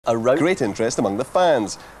around. Great interest among the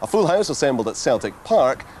fans. A full house assembled at Celtic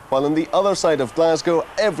Park, while on the other side of Glasgow,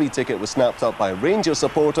 every ticket was snapped up by Rangers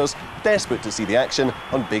supporters desperate to see the action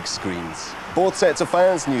on big screens. Both sets of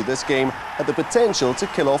fans knew this game had the potential to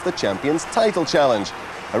kill off the champions' title challenge.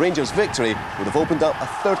 A Rangers victory would have opened up a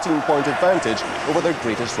 13-point advantage over their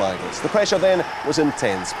greatest rivals. The pressure then was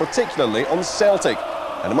intense, particularly on Celtic,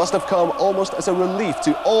 and it must have come almost as a relief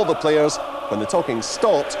to all the players when the talking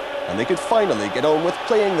stopped and they could finally get on with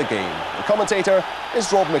playing the game. The commentator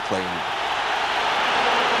is Rob McLean.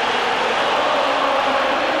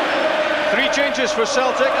 3 changes for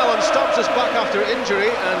Celtic. Alan Stubbs is back after injury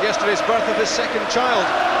and yesterday's birth of his second child.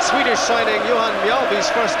 Swedish signing Johan Mjallby's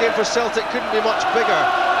first game for Celtic couldn't be much bigger,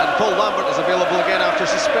 and Paul Lambert is available again after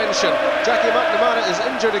suspension. Jackie McNamara is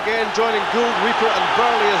injured again, joining Gould, Reaper and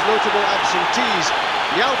Burley as notable absentees.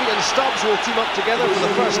 Mjallby and Stubbs will team up together for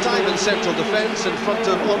the first time in central defence in front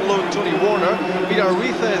of on-loan Tony Warner. Vidar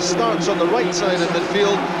Riethes starts on the right side of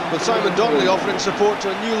midfield, with Simon Donnelly offering support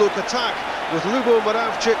to a new-look attack, with Lubo and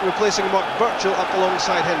Larsson replacing Mark Burchill up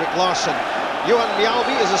alongside Henrik Larsson. Johan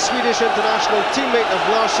Mjallby is a Swedish international teammate of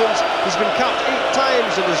Larsson's. He's been capped 8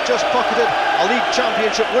 times and has just pocketed a League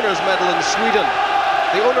Championship winners' medal in Sweden.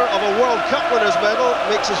 The owner of a World Cup winners' medal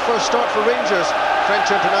makes his first start for Rangers.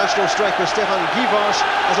 French international striker Stefan Guivars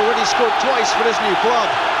has already scored twice for his new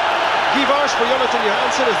club. Guivars for Jonathan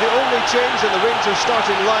Johansson is the only change in the Rangers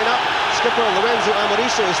starting lineup. Skipper Lorenzo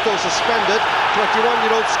Amoroso is still suspended.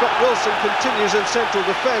 21-year-old Scott Wilson continues in central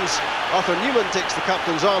defence. Arthur Newman takes the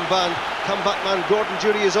captain's armband. Comeback man Gordon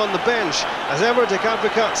Durie is on the bench. As ever, Dick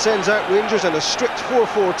Advocaat sends out Rangers in a strict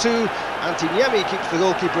 4-4-2. Antti Niemi keeps the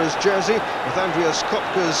goalkeeper's jersey, with Andreas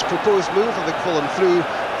Kopka's proposed move having fallen through.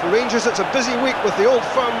 For Rangers, it's a busy week with the Old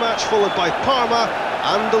Firm match followed by Parma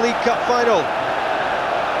and the League Cup final.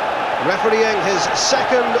 Refereeing his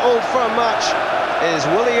second Old Firm match is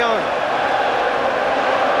Willie Young.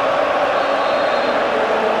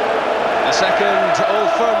 The second Old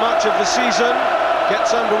Firm match of the season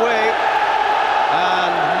gets underway,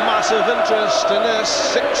 and massive interest in this.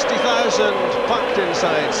 60,000 packed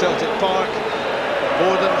inside Celtic Park.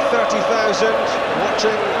 More than 30,000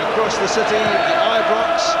 watching across the city, the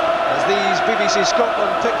Ibrox, as these BBC Scotland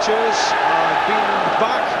pictures are beamed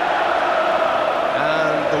back.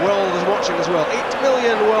 And the world is watching as well. 8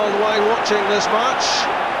 million worldwide watching this match,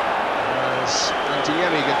 as Antti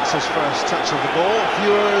Niemi gets his first touch of the ball.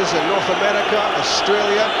 Viewers in North America,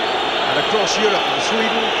 Australia, and across Europe, in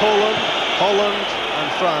Sweden, Poland, Holland and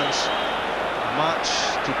France. A match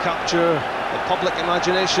to capture the public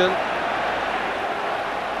imagination.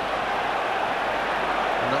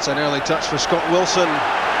 And that's an early touch for Scott Wilson.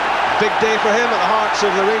 Big day for him at the hearts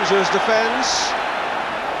of the Rangers defence.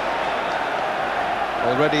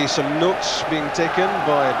 Already some notes being taken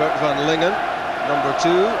by Bert van Lingen, number 2,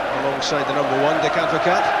 alongside the number 1, Dick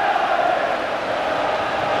Advocaat.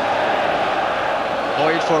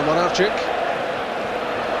 Lloyd for Monarchik.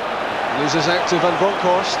 Loses out to Van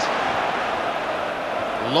Bronckhorst.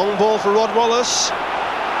 Long ball for Rod Wallace.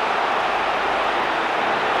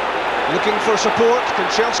 Looking for support.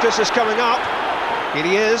 Kanchelskis is coming up. Here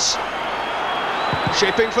he is.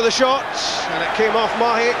 Shaping for the shot, and it came off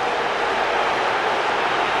Mahi.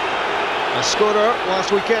 A scorer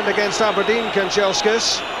last weekend against Aberdeen,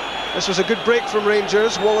 Kanchelskis. This was a good break from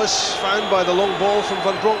Rangers. Wallace found by the long ball from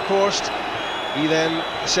Van Bronckhorst. He then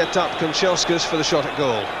set up Kanchelskis for the shot at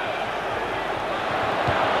goal.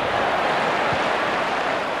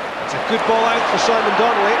 It's a good ball out for Simon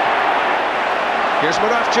Donnelly. Here's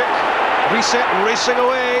Moravchik. Reset, racing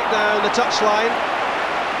away down the touchline.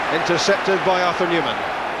 Intercepted by Arthur Newman.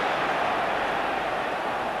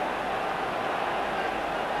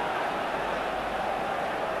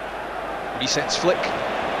 Reset's flick.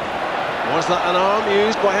 Was that an arm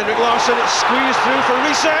used by Henrik Larsson? It's squeezed through for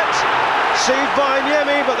Reset. Saved by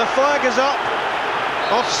Niemi, but the flag is up.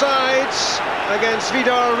 Offsides against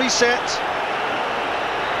Vidar Reset.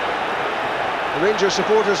 The Rangers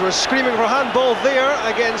supporters were screaming for handball there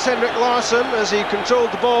against Henrik Larsson as he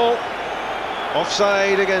controlled the ball.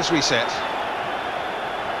 Offside against Reset.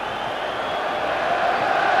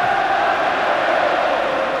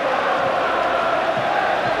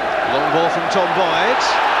 Long ball from Tom Boyd.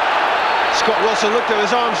 Scott Wilson looked at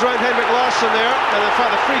his arms round Henrik Larsson there, and in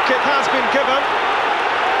fact the free kick has been given.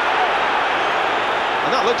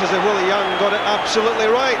 And that looked as if Willie Young got it absolutely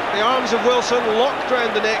right. The arms of Wilson locked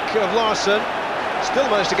round the neck of Larsson. Still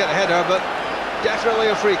managed to get a header, but definitely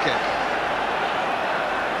a free kick.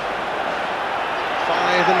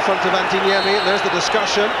 5 in front of Antti Niemi. There's the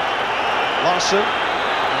discussion. Larsson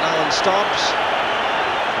and Alan Stubbs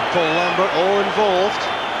and Paul Lambert all involved.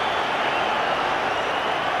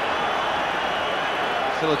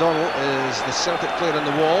 Phil O'Donnell is the Celtic player on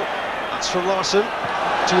the wall. That's from Larsson.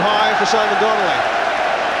 Too high for Simon Donnelly.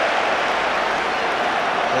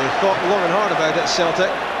 They thought long and hard about it,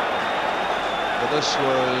 Celtic, but this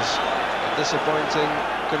was a disappointing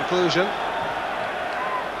conclusion.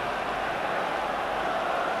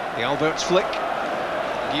 The Alberts flick.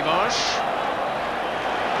 Guimaraes.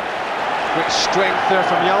 Great strength there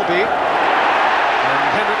from Mjallby. And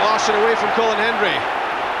Henrik Larsson away from Colin Hendry.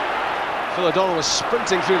 Phil O'Donnell was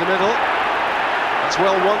sprinting through the middle. That's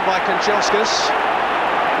well won by Kanchelskis.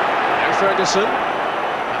 Now Ferguson.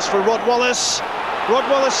 That's for Rod Wallace. Rod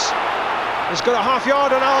Wallace has got a half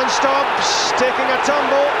yard on Alan Stubbs, taking a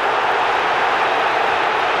tumble.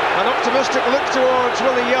 An optimistic look towards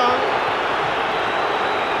Willie Young.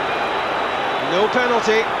 No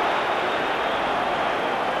penalty.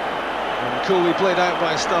 And coolly played out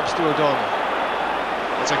by Stubbs to O'Donnell.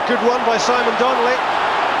 It's a good one by Simon Donnelly.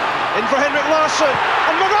 In for Henrik Larsson.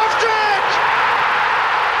 And Moravcik!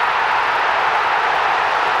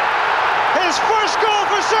 His first goal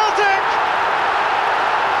for Celtic!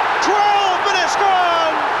 12 minutes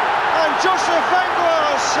gone! And Josef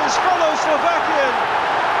Venglas, his fellow Slovakian,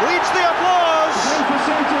 leads the applause.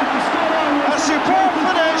 A superb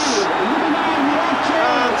finish.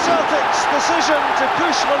 And Celtic's decision to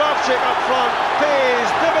push Moravcik up front pays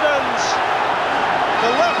dividends.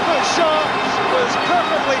 The left foot shot was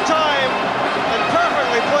perfectly timed and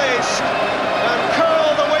perfectly placed and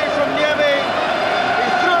curled away from Niemi. He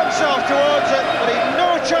threw himself towards it, but he had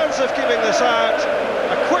no chance of keeping this out.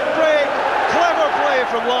 A quick break, clever play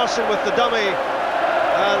from Larsson with the dummy,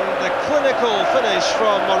 and the clinical finish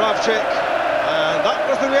from Moravcik. And that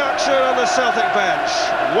was the reaction on the Celtic bench.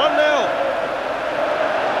 1-0.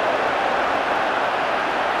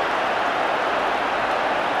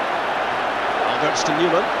 Alberts to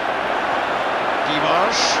Newman.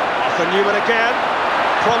 Guimaraes. Arthur Newman again.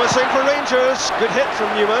 Promising for Rangers. Good hit from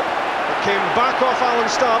Newman. It came back off Alan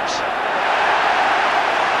Stubbs.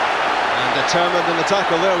 And determined in the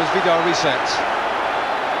tackle there was Vidar Risset.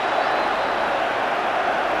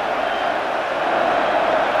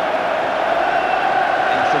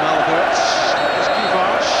 In from Alberts. There's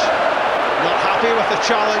Guimaraes. Not happy with the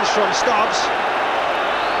challenge from Stubbs.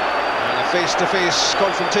 Face-to-face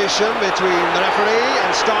confrontation between the referee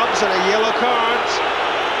and Stubbs, and a yellow card.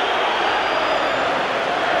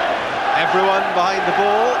 Everyone behind the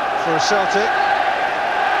ball for Celtic.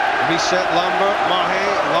 Risset, Lambert, Mahe,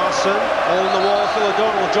 Larsson, all on the wall. Phil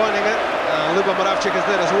O'Donnell joining it. Lubo Moravcik is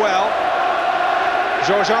there as well.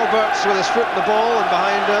 George Alberts with his foot in the ball, and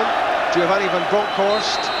behind him Giovanni van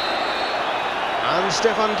Bronckhorst and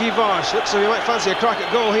Stefan Guimaraes. Looks as if he might fancy a crack at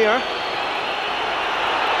goal here.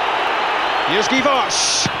 Here's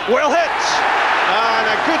Guimaraes, well hit, and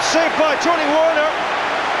a good save by Tony Warner.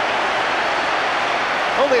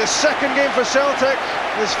 Only his second game for Celtic,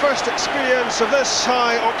 his first experience of this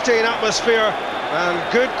high-octane atmosphere, and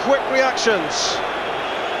good quick reactions.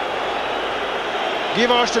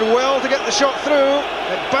 Guimaraes did well to get the shot through.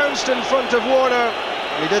 It bounced in front of Warner,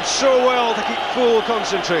 and he did so well to keep full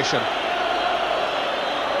concentration.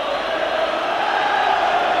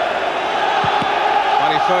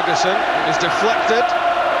 Ferguson, it was deflected,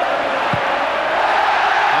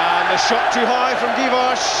 and the shot too high from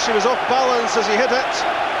Guimaraes. He was off balance as he hit it,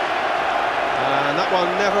 and that one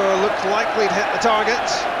never looked likely to hit the target.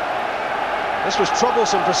 This was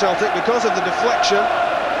troublesome for Celtic because of the deflection.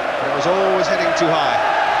 It was always hitting too high.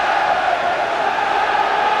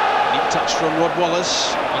 Neat touch from Rod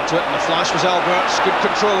Wallace onto it, and the flash was Alberts. Good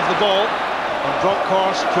control of the ball, and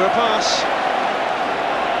Bronckhorst, poor pass.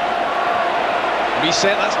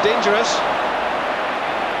 Risset, that's dangerous.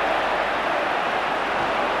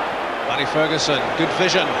 Barry Ferguson, good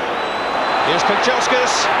vision. Here's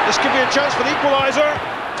Kanchelskis. This could be a chance for the equaliser.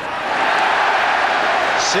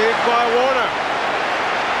 Saved by Warner.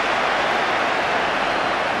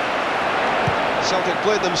 Celtic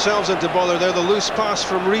played themselves into bother there. The loose pass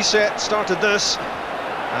from Risset started this.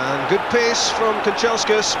 And good pace from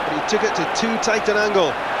Kanchelskis, but he took it to too tight an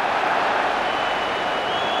angle.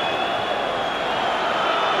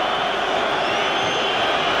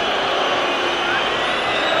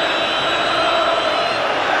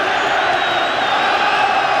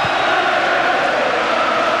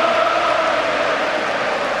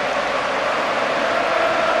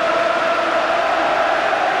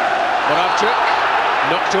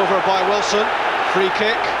 Knocked over by Wilson, free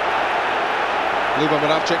kick. Lubo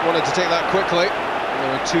Moravcik wanted to take that quickly.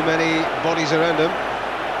 There were too many bodies around him.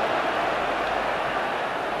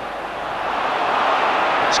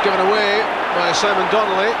 It's given away by Simon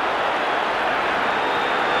Donnelly.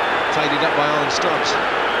 Tidied up by Alan Stubbs.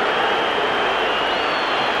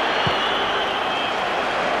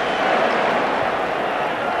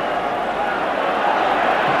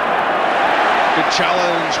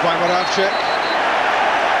 challenge by Moravcik.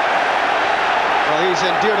 Well, he's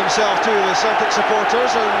endeared himself to the Celtic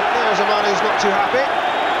supporters, and there's a man who's not too happy.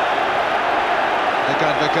 Nick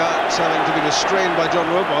Advocaat having to be restrained by John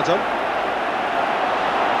Rowbottom.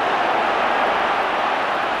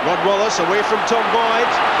 Rod Wallace away from Tom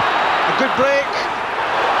Boyd. A good break,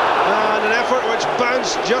 and an effort which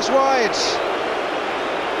bounced just wide.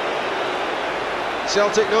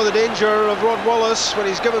 Celtic know the danger of Rod Wallace when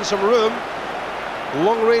he's given some room.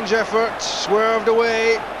 Long-range effort, swerved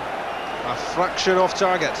away, a fraction off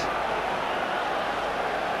target.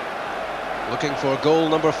 Looking for goal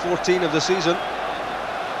number 14 of the season.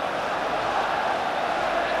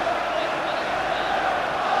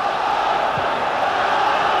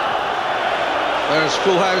 There's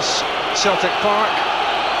full house Celtic Park.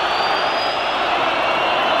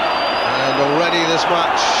 And already this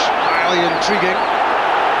match highly intriguing.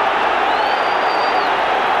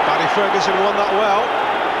 Barry Ferguson won that well.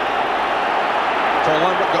 Paul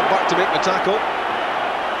Lambert got back to make the tackle.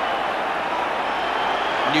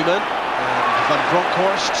 Newman and Van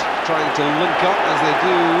Bronckhorst trying to link up, as they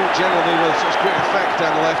do generally with such great effect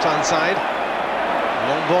down the left-hand side.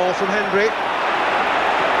 Long ball from Hendry.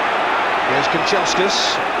 Here's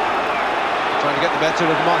Kanchelskis trying to get the better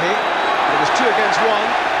of Mahi. It was 2 against 1.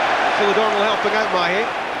 Phil O'Donnell helping out Mahi.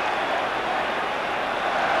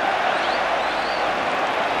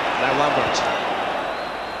 Now Lambert.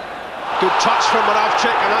 Good touch from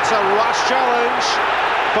Moravcik, and that's a rash challenge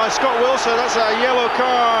by Scott Wilson. That's a yellow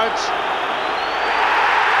card.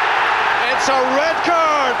 It's a red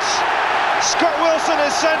card. Scott Wilson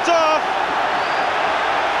is sent off.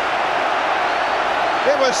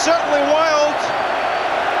 It was certainly wild.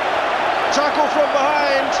 Tackle from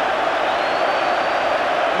behind.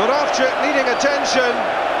 Moravcik needing attention,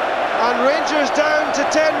 and Rangers down to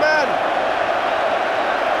 10 men.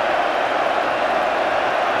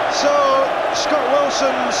 So Scott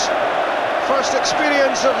Wilson's first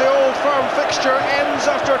experience of the Old Firm fixture ends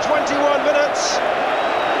after 21 minutes.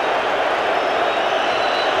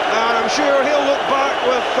 And I'm sure he'll look back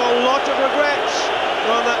with a lot of regrets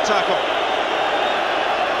on that tackle.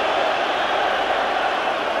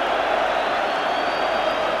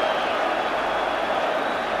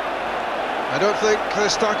 I don't think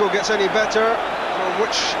this tackle gets any better from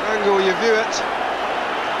which angle you view it.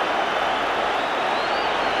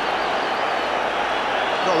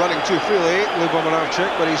 Not running too freely, Lubo and Larsson,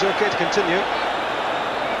 but he's okay to continue.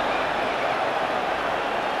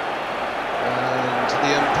 And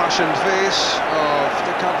the impassioned face of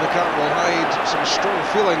Nick Advocaat will hide some strong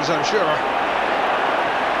feelings, I'm sure.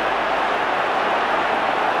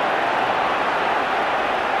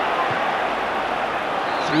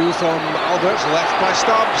 Through from Alberts, left by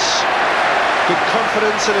Stubbs. Good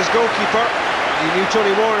confidence in his goalkeeper. He knew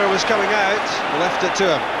Tony Warner was coming out, left it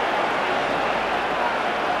to him.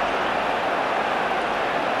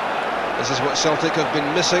 This is what Celtic have been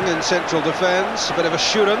missing in central defence, a bit of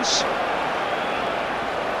assurance.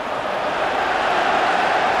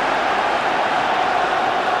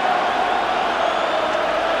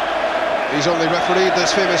 He's only refereed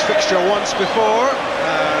this famous fixture once before,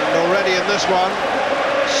 and already in this one,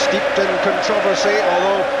 steeped in controversy,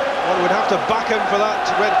 although one would have to back him for that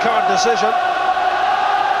red card decision.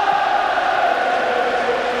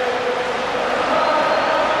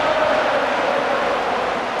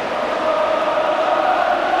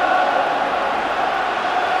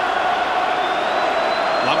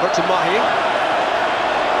 Lambert to Mahi.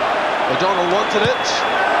 O'Donnell wanted it.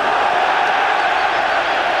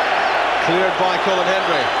 Cleared by Colin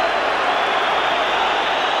Hendry.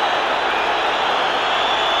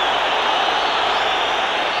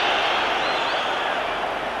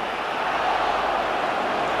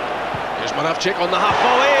 Moravcik on the half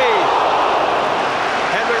volley.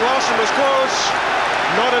 Henrik Larsson was close,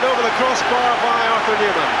 nodded over the crossbar by Arthur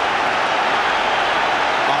Newman.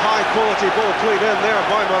 A high quality ball played in there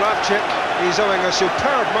by Moravcik. He's having a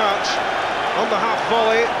superb match on the half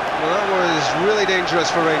volley. Well, that was really dangerous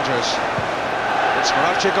for Rangers. It's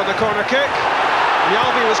Moravcik on the corner kick.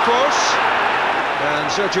 Mjallby was close, and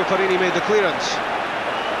Sergio Parini made the clearance.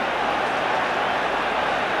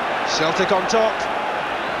 Celtic on top.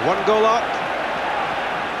 1 goal up,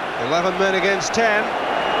 11 men against 10.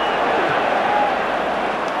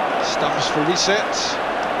 Stubbs for reset,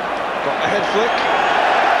 got the head flick.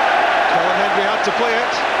 Colin Hendry had to play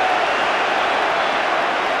it.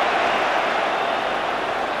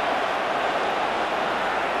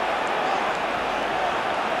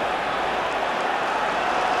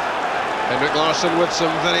 Henrik Larsson with some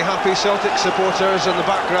very happy Celtic supporters in the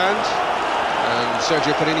background, and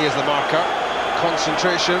Sergio Parini is the marker.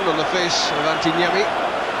 concentration on the face of Mjallby.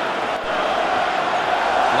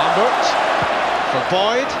 Lambert for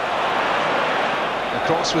Boyd. The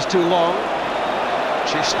cross was too long.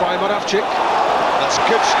 Chased by Moravcik. That's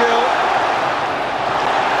good skill.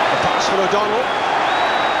 The pass for O'Donnell.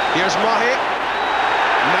 Here's Mahi.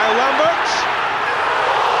 Now Lambert.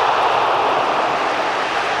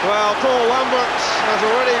 Well, Paul Lambert has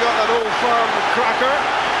already got an Old Firm cracker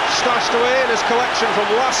stashed away in his collection from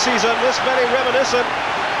last season. This very reminiscent.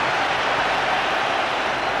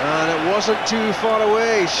 And it wasn't too far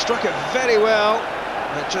away. He struck it very well.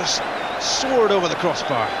 It just soared over the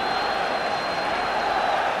crossbar.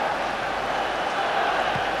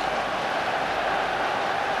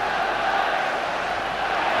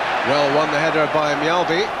 Well won the header by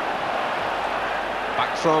Mjallby.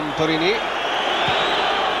 Back from Perini.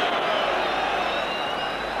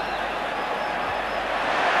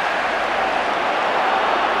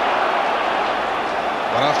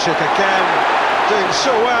 Moravcik again, doing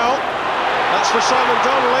so well. That's for Simon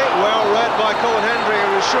Donnelly. Well read by Colin Hendry,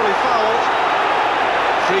 who was surely fouled.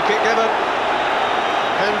 Free kick given.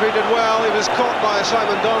 Hendry did well. He was caught by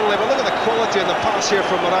Simon Donnelly, but look at the quality in the pass here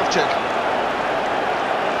from Moravcik.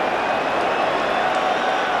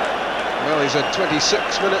 Well, he's had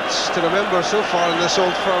 26 minutes to remember so far in this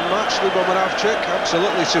Old Firm match. Lubo Moravcik,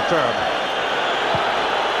 absolutely superb.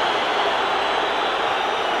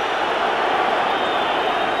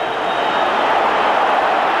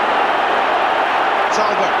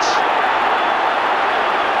 Albert.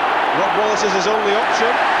 Rob Wallace is his only option.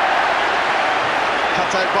 Cut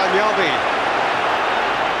out by Mjallby.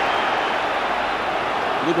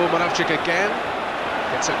 Lubo Moravcik again.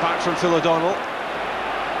 Gets it back from Phil O'Donnell.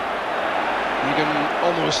 You can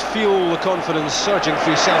almost feel the confidence surging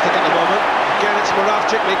through Celtic at the moment. Again, it's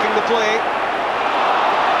Moravcik making the play.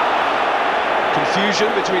 Confusion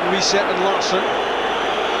between Reset and Larsson.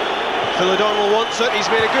 Phil O'Donnell wants it. He's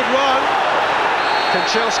made a good run.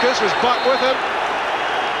 Kanchelskis was back with him.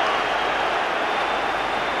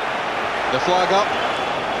 The flag up.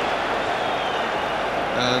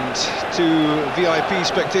 And two VIP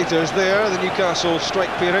spectators there, the Newcastle strike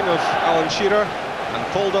pairing of Alan Shearer and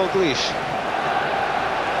Paul Dalglish.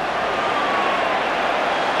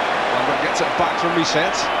 Lambert gets it back from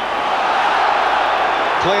Reset.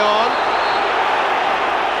 Play on.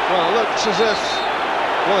 Well, it looks as if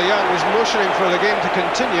Willie Young was motioning for the game to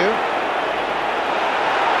continue.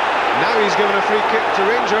 Now he's given a free kick to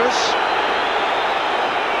Rangers.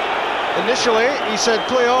 Initially, he said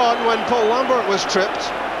play on when Paul Lambert was tripped.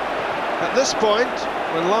 At this point,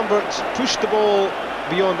 when Lambert pushed the ball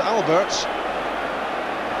beyond Albert's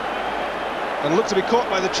and looked to be caught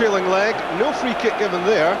by the trailing leg, no free kick given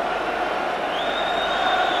there.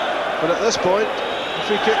 But at this point, the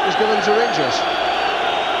free kick was given to Rangers.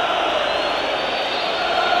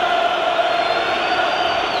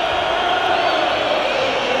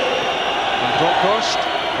 Brockhorst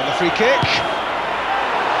on the free kick,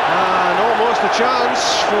 and almost a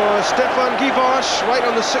chance for Stefan Givash right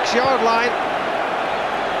on the 6-yard line.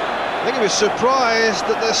 I think he was surprised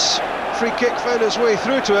that this free kick found its way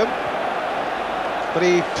through to him, but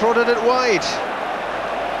he prodded it wide.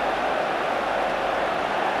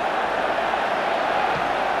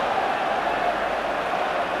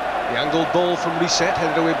 The angled ball from Reset,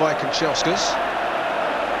 headed away by Kanchelskis.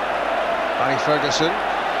 Barry Ferguson.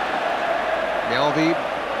 Mjallby,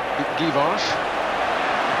 Givash.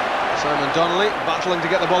 Simon Donnelly battling to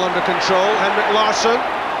get the ball under control. Henrik Larsson.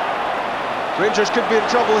 Rangers could be in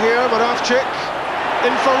trouble here. Moravcik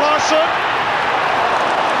in for Larsson.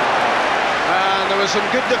 And there was some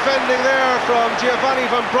good defending there from Giovanni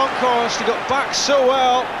van Bronckhorst. He got back so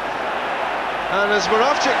well. And as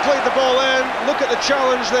Moravcik played the ball in, look at the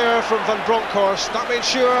challenge there from van Bronckhorst. That made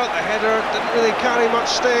sure the header didn't really carry much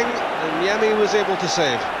sting, and Mjallby was able to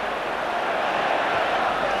save.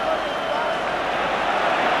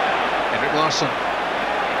 Larsson.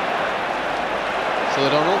 Phil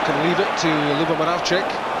O'Donnell can leave it to Lubo Moravcik.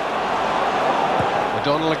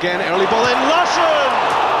 O'Donnell again, early ball in, Larsson!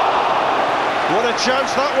 What a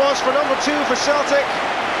chance that was for number 2 for Celtic.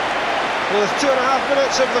 With 2.5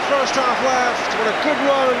 minutes of the first half left, what a good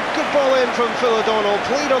run, good ball in from Phil O'Donnell,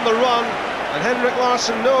 played on the run, and Henrik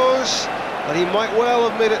Larsson knows that he might well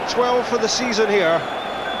have made it 12 for the season here.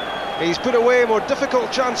 He's put away more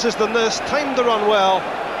difficult chances than this, timed the run well,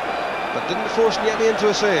 but didn't force Mjallby into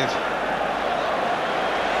a save.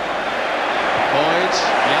 Boyd,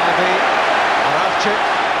 Mjallby, Moravcik,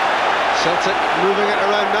 Celtic moving it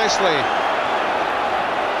around nicely.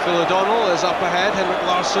 Phil O'Donnell is up ahead, Henrik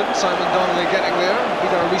Larsson, Simon Donnelly getting there,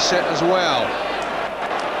 beat our Reset as well.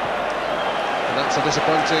 And that's a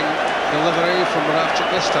disappointing delivery from Moravchik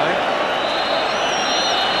this time.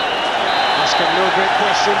 Asking no great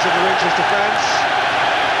questions of the Rangers defence.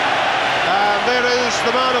 And there is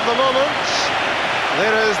the man of the moment.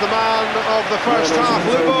 There is the man of the first half,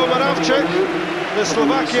 Lubo Moravchik, the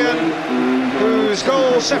Slovakian, whose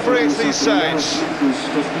goal separates these sides.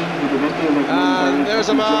 And there's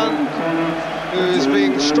a man who's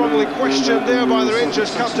being strongly questioned there by the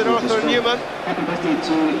Rangers captain Arthur Newman.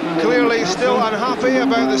 Clearly still unhappy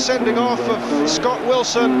about the sending off of Scott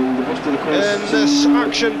Wilson in this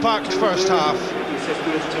action-packed first half.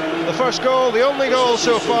 The first goal, the only goal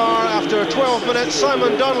so far, after 12 minutes,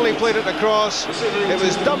 Simon Donnelly played it across. It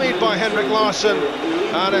was dummied by Henrik Larsson,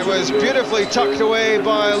 and it was beautifully tucked away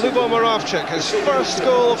by Lubo Moravchik, his first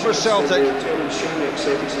goal for Celtic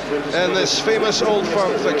in this famous Old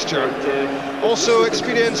Firm fixture. Also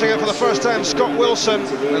experiencing it for the first time, Scott Wilson,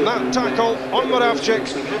 and that tackle on Moravchik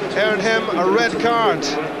earned him a red card.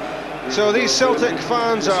 So these Celtic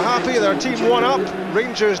fans are happy, their team 1 up,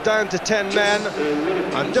 Rangers down to 10 men.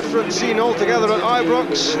 A different scene altogether at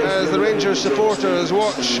Ibrox as the Rangers supporters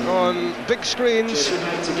watch on big screens,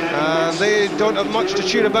 and they don't have much to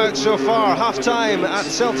cheer about so far. Half-time at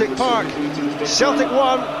Celtic Park. Celtic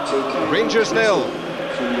 1, Rangers 0.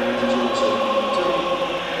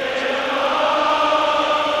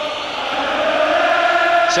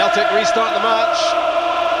 Celtic restart the match,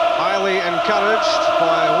 highly encouraged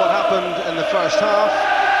by what happened in the first half.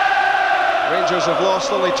 Rangers have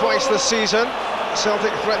lost only twice this season.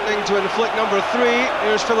 Celtic threatening to inflict number 3.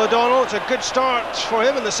 Here's Phil O'Donnell. It's a good start for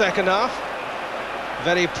him in the second half.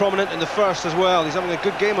 Very prominent in the first as well. He's having a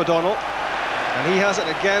good game, O'Donnell. And he has it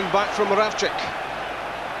again back from Moravchik.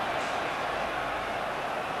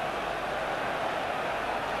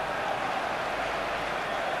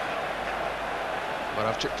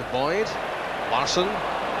 Moravchik to Boyd. Larsson.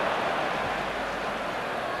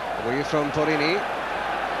 Away from Porrini.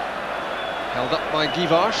 Held up by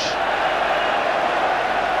Givash.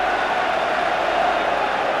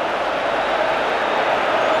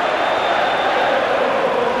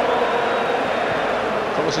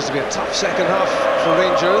 Promises to be a tough second half for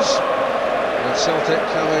Rangers, with Celtic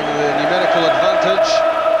having the numerical advantage.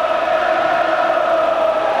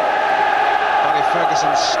 Barry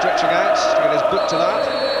Ferguson stretching out to get his boot to that.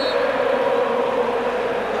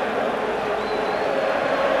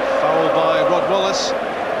 Foul by Rod Wallace.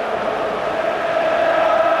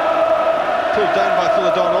 Pulled down by Phil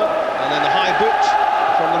O'Donnell, and then the high boot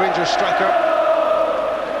from the Rangers striker.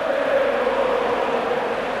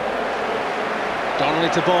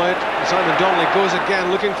 Donnelly to Boyd. Simon Donnelly goes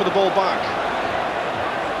again looking for the ball back.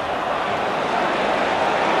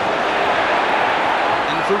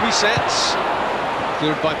 In for resets.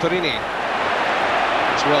 Cleared by Porrini.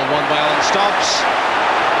 It's well won by Alan Stubbs.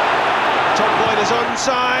 Tom Boyd is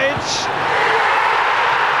onside.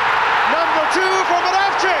 Number 2 for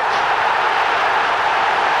Moravchik.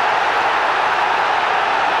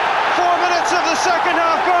 4 minutes of the second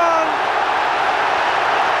half gone.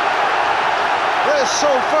 This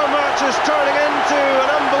Old Firm match is turning into an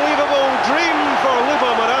unbelievable dream for Lubo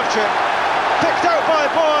Moravchik. Picked out by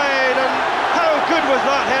Boyd, and how good was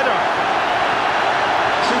that header?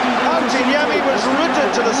 Mjallby was rooted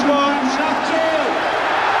to the spot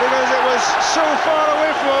because it was so far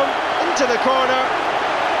away from him, into the corner.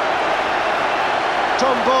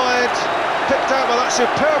 Tom Boyd picked out by that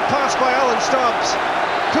superb pass by Alan Stubbs,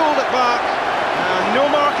 pulled it back, and no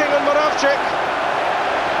marking on Moravchik.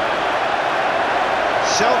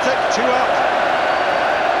 Celtic 2 up.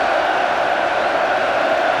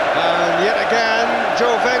 And yet again,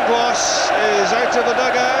 Joe Venglos is out of the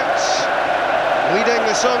dugout, leading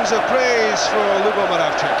the songs of praise for Lubo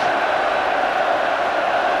Moravchik.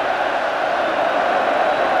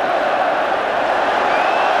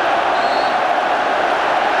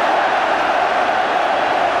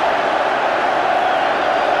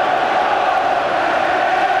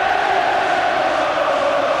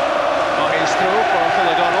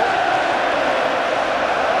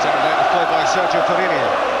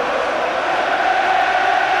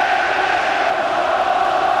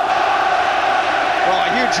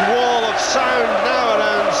 Wall of sound now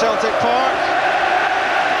around Celtic Park.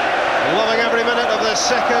 Loving every minute of this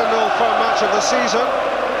second Old Firm match of the season.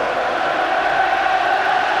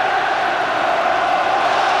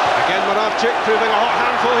 Again Moravchik proving a hot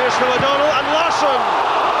handful. Here's Phil O'Donnell and Larsson.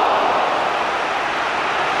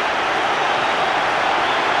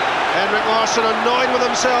 Henrik Larsson annoyed with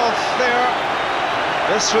himself there.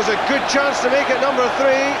 This was a good chance to make it number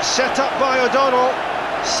 3. Set up by O'Donnell.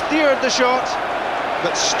 Steered the shot,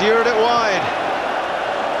 but steered it wide.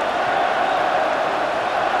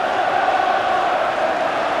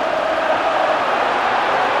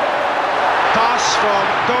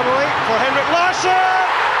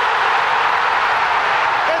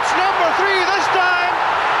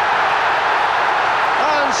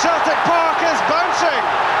 Celtic Park is bouncing.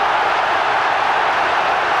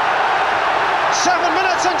 7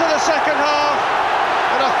 minutes into the second half,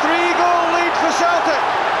 and a 3-goal lead for Celtic.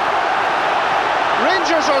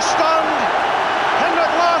 Rangers are stunned.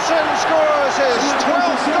 Henrik Larsson scores his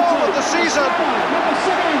 12th goal of the season.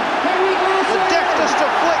 The deftest of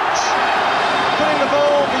flicks, putting the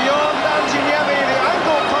ball beyond Johan Mjallby. The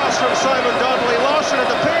angle pass from Simon Donnelly. Larsson had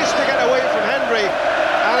the pace to get away from Henry,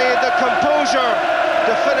 and he had the composure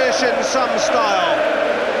to finish in some style.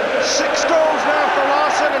 6 goals now for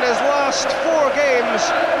Larsson in his last 4 games.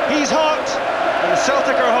 He's hot, and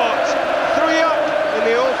Celtic are hot. 3 up in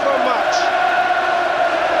the Old Firm match.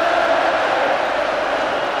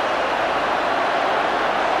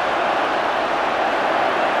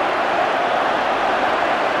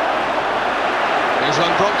 Here's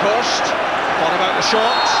Van Bronckhorst, thought about the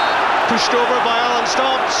shot, pushed over by Alan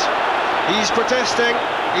Stomps. He's protesting,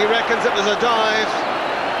 he reckons it was a dive,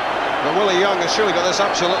 but Willie Young has surely got this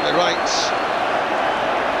absolutely right.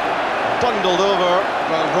 Bundled over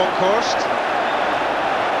Van Bronckhorst,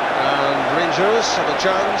 and Rangers have a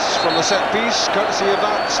chance from the set piece, courtesy of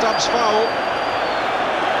that Stubbs foul.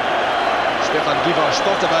 Stefan Givars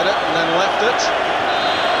thought about it and then left it,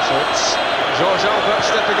 so it's George Albert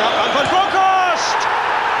stepping up, and Van Bronckhorst!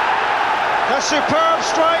 A superb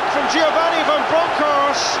strike from Giovanni Van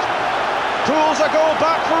Bronckhorst pulls a goal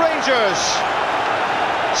back for Rangers.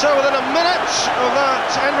 So within a minute of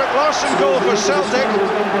that Henrik Larsson goal for Celtic,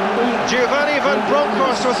 Giovanni Van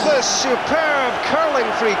Bronckhorst with this superb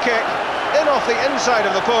curling free kick in off the inside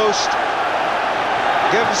of the post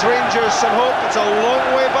gives Rangers some hope. It's a long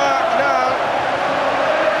way back now.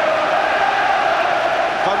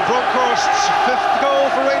 Van Bronckhorst's 5th goal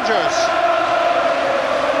for Rangers.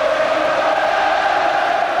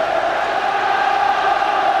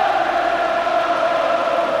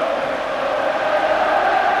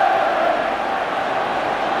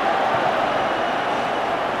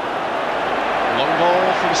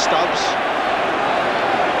 Stubbs,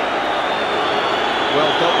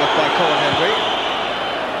 well dealt with by Colin Henry.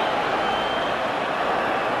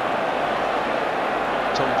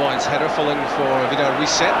 Tom Boyd's header falling for Vidar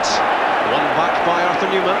Reset, won back by Arthur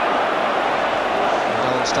Newman. And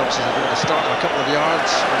Alan Stubbs is going to start a couple of yards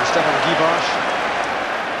from Stefan Givars.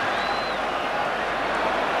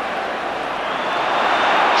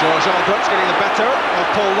 George Albert's getting the better of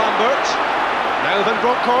Paul Lambert. Now Van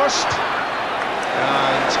Bronckhorst.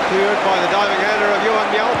 And cleared by the diving header of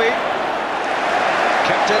Johan Mjallby.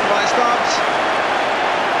 Kept in by Stubbs.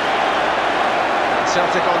 And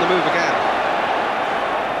Celtic on the move again.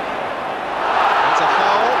 It's a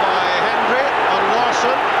foul by Hendry on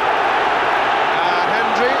Larsson. And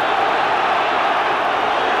Hendry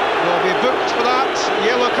will be booked for that.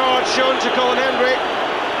 Yellow card shown to Colin Hendry.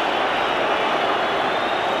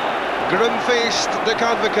 Grim-faced Dick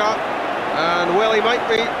Advocat, and well he might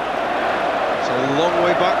be. A long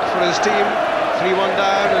way back for his team, 3-1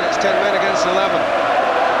 down, and it's 10 men against 11.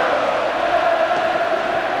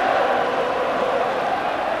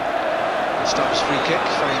 The Stubbs free kick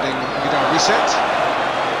finding Vidar Reset.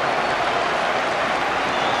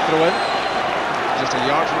 Throw in, just a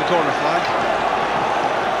yard from the corner flag.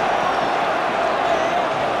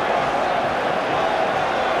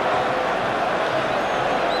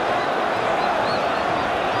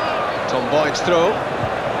 Tom Boyd's throw.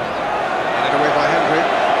 Away by Hendry.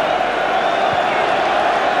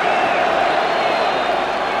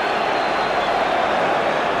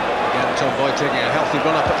 Again, Tom Boyd taking a healthy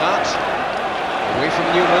run up at that. Away from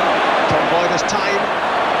Newman. Tom Boyd has time.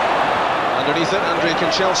 Underneath it, Andrei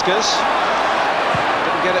Kanchelskis.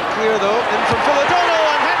 Didn't get it clear though. In from Phil O'Donnell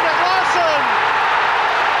and Henrik Larsson.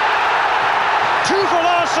 2 for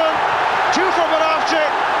Larsson, 2 for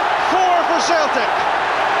Moravcik, 4 for Celtic.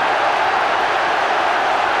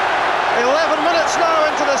 11 minutes now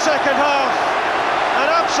into the second half.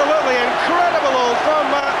 An absolutely incredible Old Firm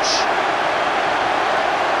match.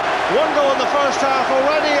 1 goal in the first half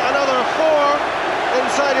already, another 4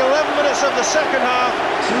 inside 11 minutes of the second half.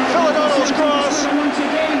 Phil O'Donnell's cross.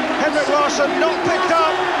 Henrik Larsson not picked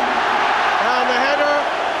up. And the header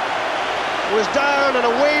was down and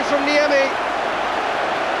away from Niemi.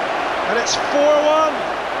 And it's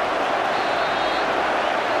 4-1.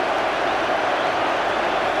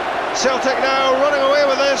 Celtic now running away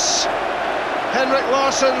with this. Henrik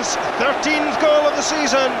Larsson's 13th goal of the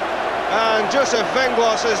season, and Josef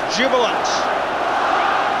Venglos is jubilant.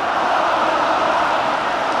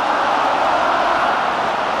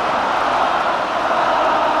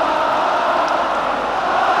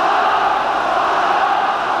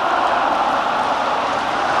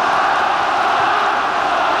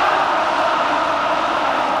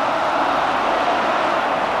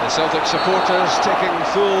 Celtic supporters taking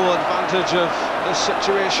full advantage of this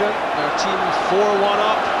situation. Their team 4-1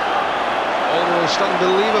 up, almost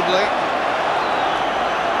unbelievably.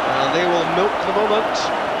 And they will milk the moment.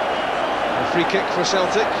 A free kick for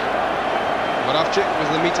Celtic. Mjallby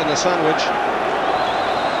with the meat in the sandwich.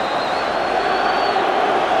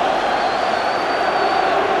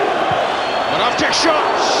 Mjallby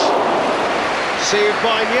shots! Saved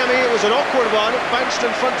by Mjallby. It was an awkward one. It bounced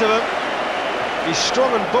in front of him. He's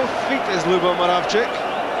strong on both feet, is Lubo and Larsson.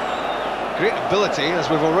 Great ability, as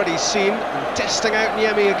we've already seen, in testing out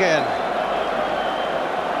Mjallby again.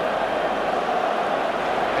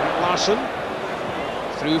 Larsson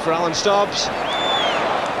through for Alan Stubbs.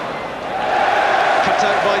 Cut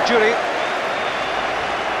out by Jury.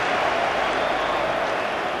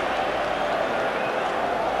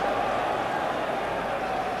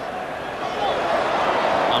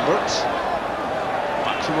 Lambert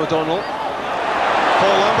back from O'Donnell.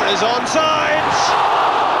 Paul Lambert is onside.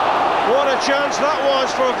 What a chance that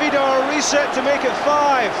was for Vidar reset to make it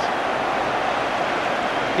 5.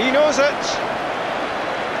 He knows it.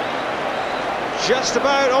 Just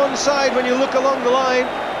about onside when you look along the line.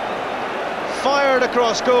 Fired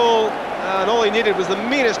across goal, and all he needed was the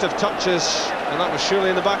meanest of touches, and that was surely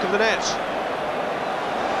in the back of the net.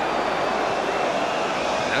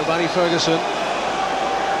 Now Barry Ferguson.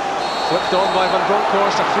 Flipped on by Van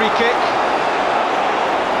Bronckhorst, a free kick.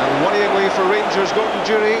 And worryingly for Rangers, Gordon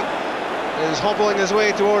Jury is hobbling his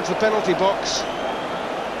way towards the penalty box.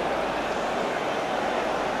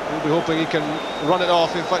 We'll be hoping he can run it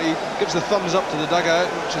off. In fact, he gives the thumbs up to the dugout,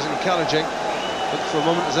 which is encouraging. Looked for a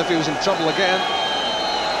moment as if he was in trouble again.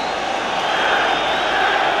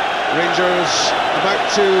 Rangers about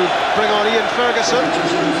to bring on Ian Ferguson.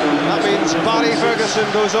 That means Barry Ferguson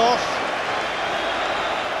goes off.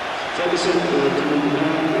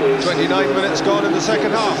 29 minutes gone in the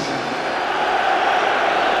second half.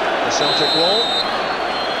 The Celtic wall.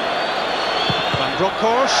 Van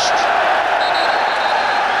Bronckhorst.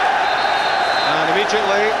 And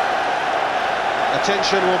immediately,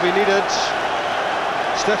 attention will be needed.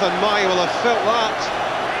 Stefan Mai will have felt that.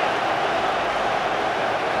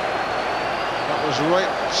 That was right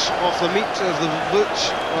off the meat of the boot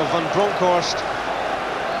of Van Bronckhorst.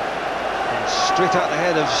 And straight at the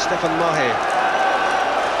head of Stefan Mahe.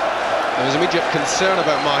 There was immediate concern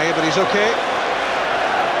about Mahe, but he's okay.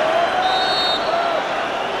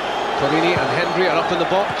 Torini and Hendry are up in the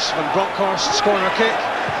box. Van Bronckhorst's corner kick.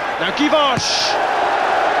 Now Givash!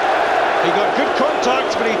 He got good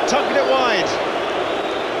contact, but he tugged it wide.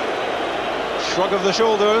 Shrug of the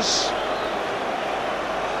shoulders.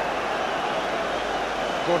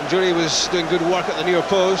 Gordon Jury was doing good work at the near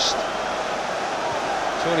post.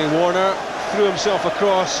 Tony Warner threw himself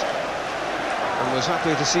across and was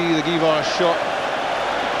happy to see the Givash shot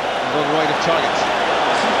going wide of target.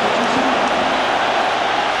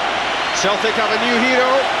 Celtic have a new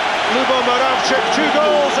hero, Lubo Mjallby, 2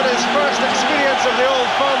 goals in his first experience of the Old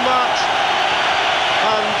Firm match.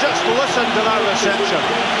 And just listen to that reception.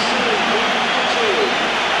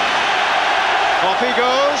 Off he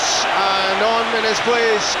goes, and on in his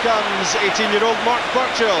place comes 18-year-old Mark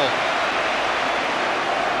Burchill.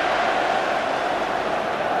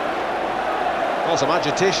 Well, some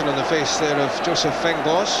agitation on the face there of Joseph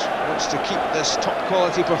Fenglos. Wants to keep this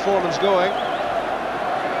top-quality performance going.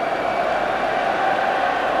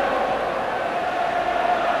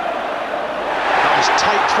 That was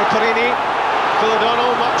tight for Perini. Phil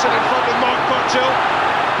O'Donnell knocks it in front of Mark Burchill.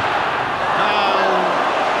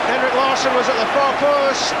 Larsson was at the far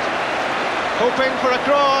post, hoping for a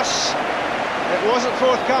cross. It wasn't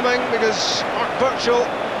forthcoming because Mark Burchill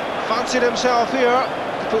fancied himself here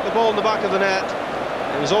to put the ball in the back of the net.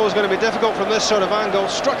 It was always going to be difficult from this sort of angle.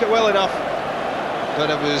 Struck it well enough, but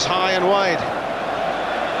it was high and wide.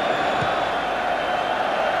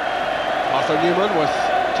 Arthur Newman with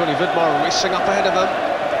Tony Vidmar racing up ahead of him.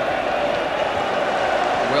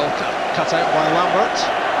 Well cut out by Lambert.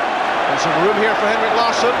 And some room here for Henrik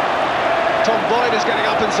Larsson. Tom Boyd is getting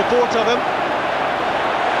up in support of him.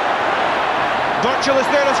 Burchill is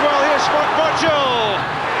there as well. Here's Mark Burchill.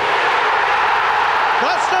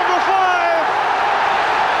 That's number 5.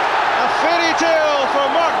 A fairy tale for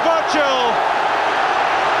Mark Burchill.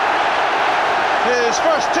 His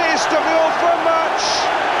first taste of the Old Firm match.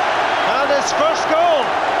 And his first goal.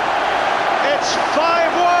 It's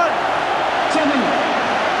 5-1.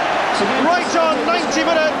 Right on 90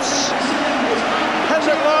 minutes.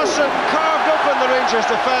 Henrik Larsson carved open the Rangers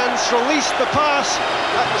defence, released the pass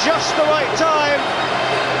at just the right time,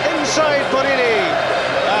 inside Perini.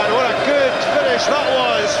 And what a good finish that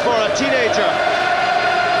was for a teenager.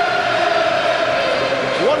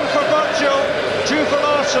 1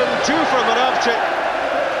 Larsson, 2 for Mjallby,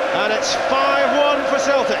 and it's 5-1 for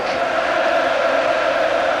Celtic.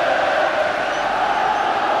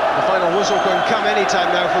 The final whistle can come any time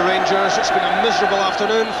now for Rangers. It's been a miserable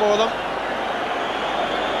afternoon for them.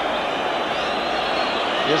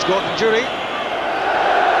 Here's Gordon Jury,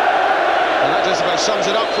 and that just about sums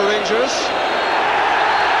it up for Rangers.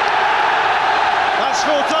 That's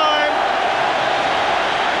full time.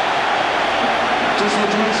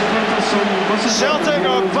 Celtic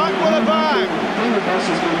are back with a bang.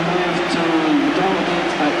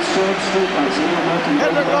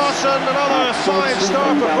 Henrik Larsson, another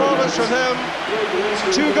 5-star performance from him.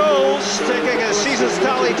 2 goals, taking his season's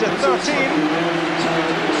tally to 13.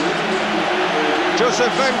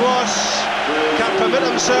 Joseph Vengwas can permit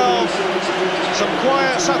himself some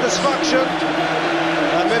quiet satisfaction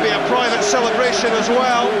and maybe a private celebration as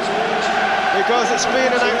well, because it's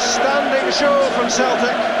been an outstanding show from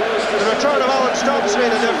Celtic. The return of Alan Stubbs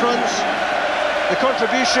made a difference. The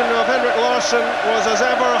contribution of Henrik Larsson was as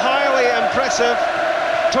ever highly impressive.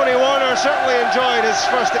 Tony Warner certainly enjoyed his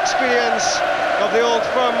first experience of the Old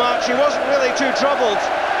Firm match. He wasn't really too troubled,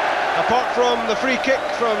 apart from the free kick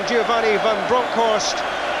from Giovanni van Bronckhorst,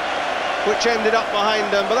 which ended up behind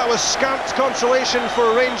him. But that was scant consolation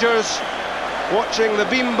for Rangers. Watching the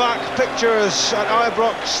beam-back pictures at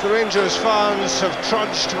Ibrox, the Rangers fans have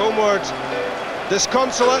trudged homeward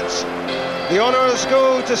disconsolate. The honours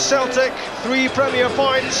go to Celtic, 3 Premier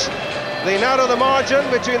points. They narrow the margin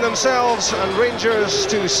between themselves and Rangers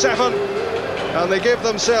to 7, and they give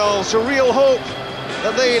themselves a real hope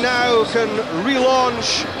that they now can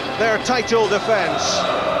relaunch their title defence.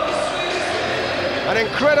 An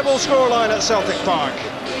incredible scoreline at Celtic Park.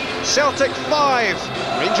 Celtic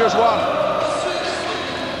 5, Rangers 1.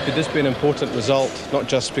 Could this be an important result, not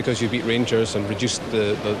just because you beat Rangers and reduced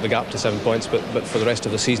the gap to 7 points, but for the rest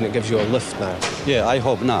of the season? It gives you a lift now. Yeah, I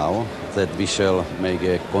hope now that we shall make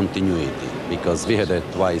a continuity, because we had a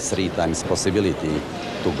twice, 3 times possibility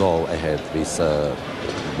to go ahead with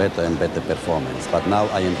better and better performance. But now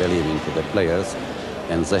I am believing to the players,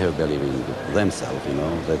 and they have believing themselves, you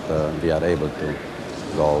know, that we are able to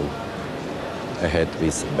go ahead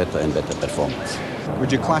with better and better performance.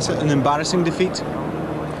 Would you class it an embarrassing defeat?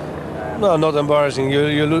 No, not embarrassing.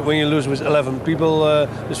 When you lose with 11 people,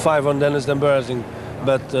 it's 5-1, then it's embarrassing.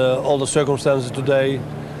 But all the circumstances today,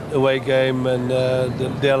 away game and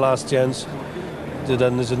their last chance,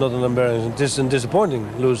 then it's not an embarrassing. It is a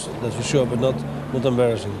disappointing lose, that's for sure, but not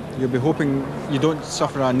embarrassing. You'll be hoping you don't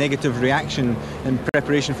suffer a negative reaction in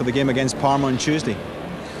preparation for the game against Parma on Tuesday.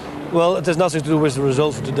 Well, it has nothing to do with the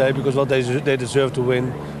result for today, because well, they deserve to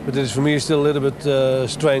win. But it is for me still a little bit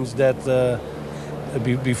strange that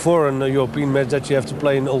before a European match that you have to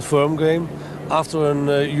play an Old Firm game. After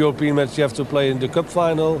a European match you have to play in the cup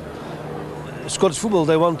final. Scottish football,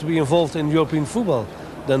 they want to be involved in European football.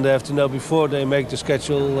 Then they have to know before they make the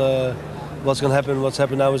schedule what's going to happen, what's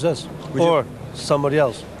happened now with us. Or somebody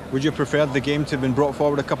else. Would you prefer the game to have been brought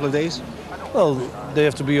forward a couple of days? Well, they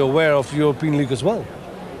have to be aware of the European League as well.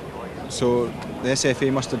 So the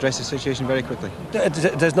SFA must address the situation very quickly. It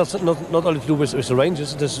has not only to do with the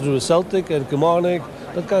Rangers, it has to do with Celtic and Kilmarnock,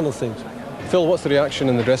 that kind of things. Phil, what's the reaction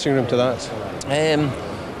in the dressing room to that?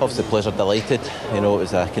 Obviously players are delighted. You know, it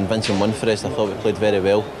was a convincing win for us. I thought we played very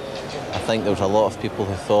well. I think there was a lot of people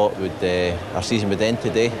who thought our season would end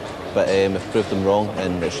today, but we've proved them wrong,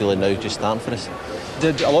 and it's really now just starting for us.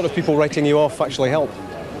 Did a lot of people writing you off actually help?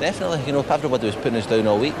 Definitely, you know, everybody was putting us down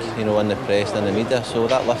all week, you know, in the press and in the media, so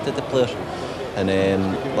that lifted the players and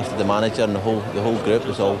lifted the manager, and the whole group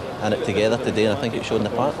was all in it together today, and I think it showed in the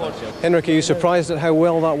park. Henrik, are you surprised at how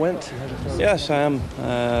well that went? Yes, I am,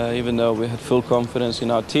 even though we had full confidence in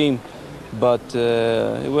our team, but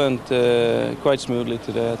it went quite smoothly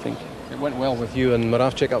today, I think. It went well with you and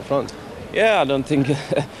Mjallby up front. Yeah, I don't think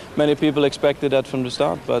many people expected that from the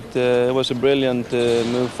start, but it was a brilliant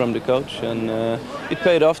move from the coach, and it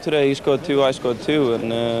paid off today. He scored 2, I scored 2,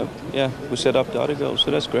 and yeah, we set up the other goal,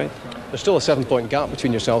 so that's great. There's still a 7-point gap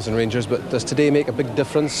between yourselves and Rangers, but does today make a big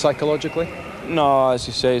difference psychologically? No, as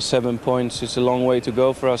you say, 7 points, it's a long way to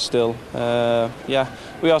go for us still. Yeah,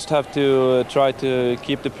 we just have to try to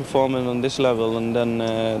keep the performance on this level, and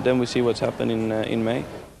then we see what's happening in May.